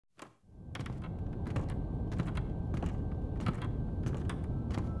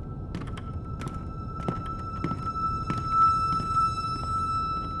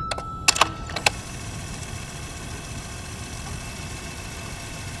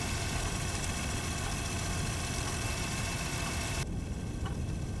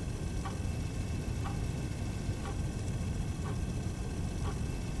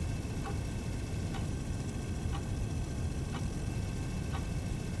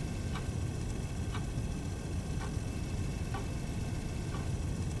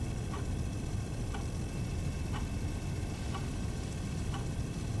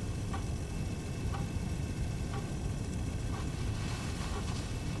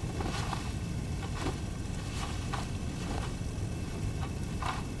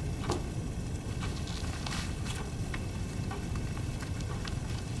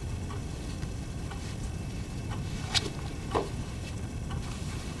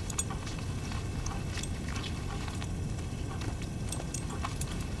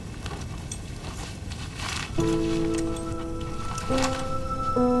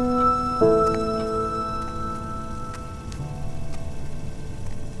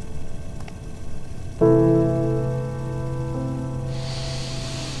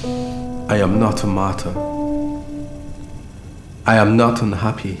am not a martyr. I am not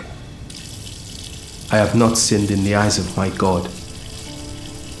unhappy. I have not sinned in the eyes of my God.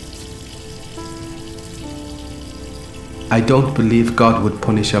 I don't believe God would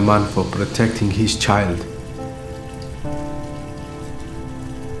punish a man for protecting his child.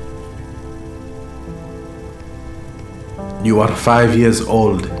 You are 5 years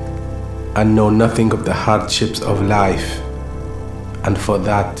old and know nothing of the hardships of life, and for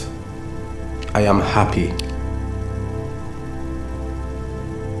that, I am happy.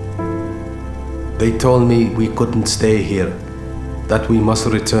 They told me we couldn't stay here, that we must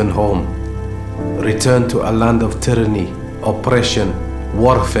return home, return to a land of tyranny, oppression,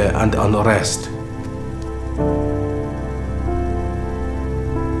 warfare, and unrest.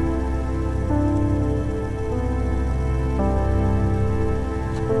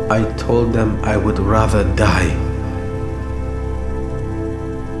 I told them I would rather die.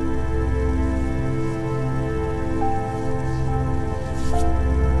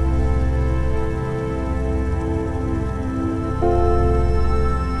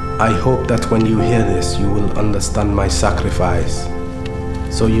 I hope that when you hear this, you will understand my sacrifice,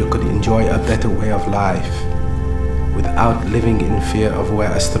 so you could enjoy a better way of life, without living in fear of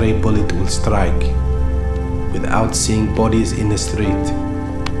where a stray bullet will strike, without seeing bodies in the street,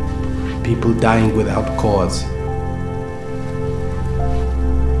 people dying without cause.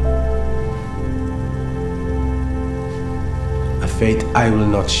 A fate I will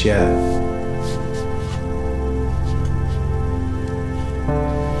not share.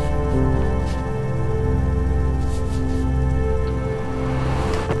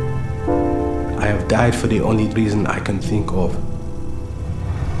 I have died for the only reason I can think of,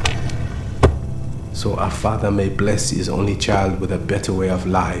 so a father may bless his only child with a better way of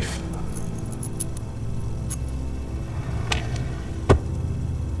life.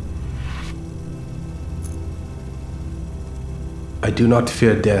 I do not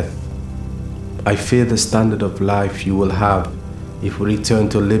fear death. I fear the standard of life you will have if we return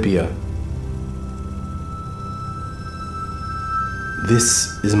to Libya.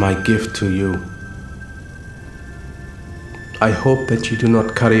 This is my gift to you. I hope that you do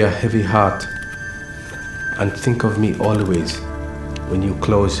not carry a heavy heart and think of me always when you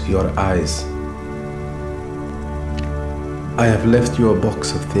close your eyes. I have left you a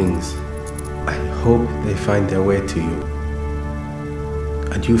box of things. I hope they find their way to you,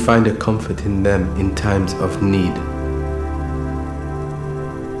 and you find a comfort in them in times of need.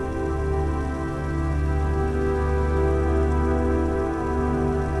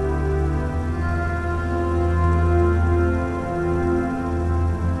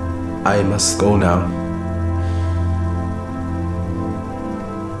 I must go now.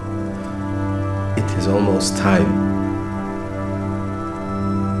 It is almost time.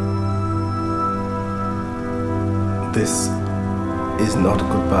 This is not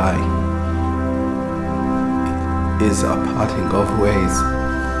goodbye. It is a parting of ways.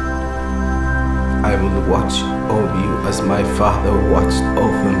 I will watch over you as my father watched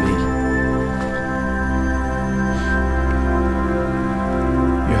over me.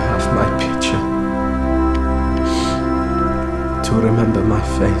 You have my picture to remember my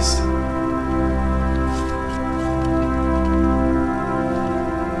face.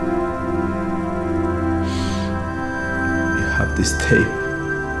 This tape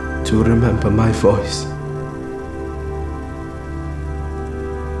to remember my voice.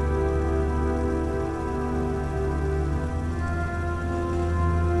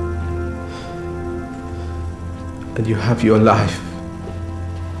 And you have your life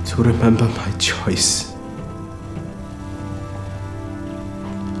to remember my choice.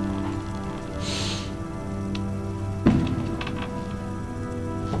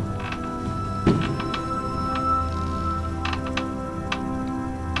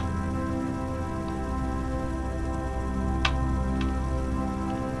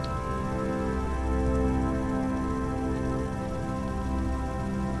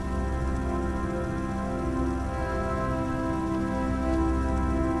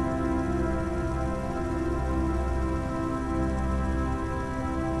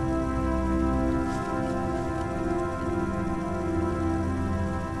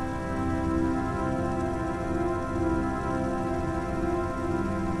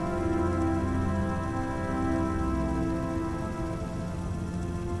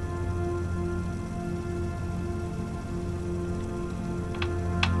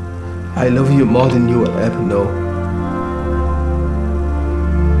 I love you more than you will ever know.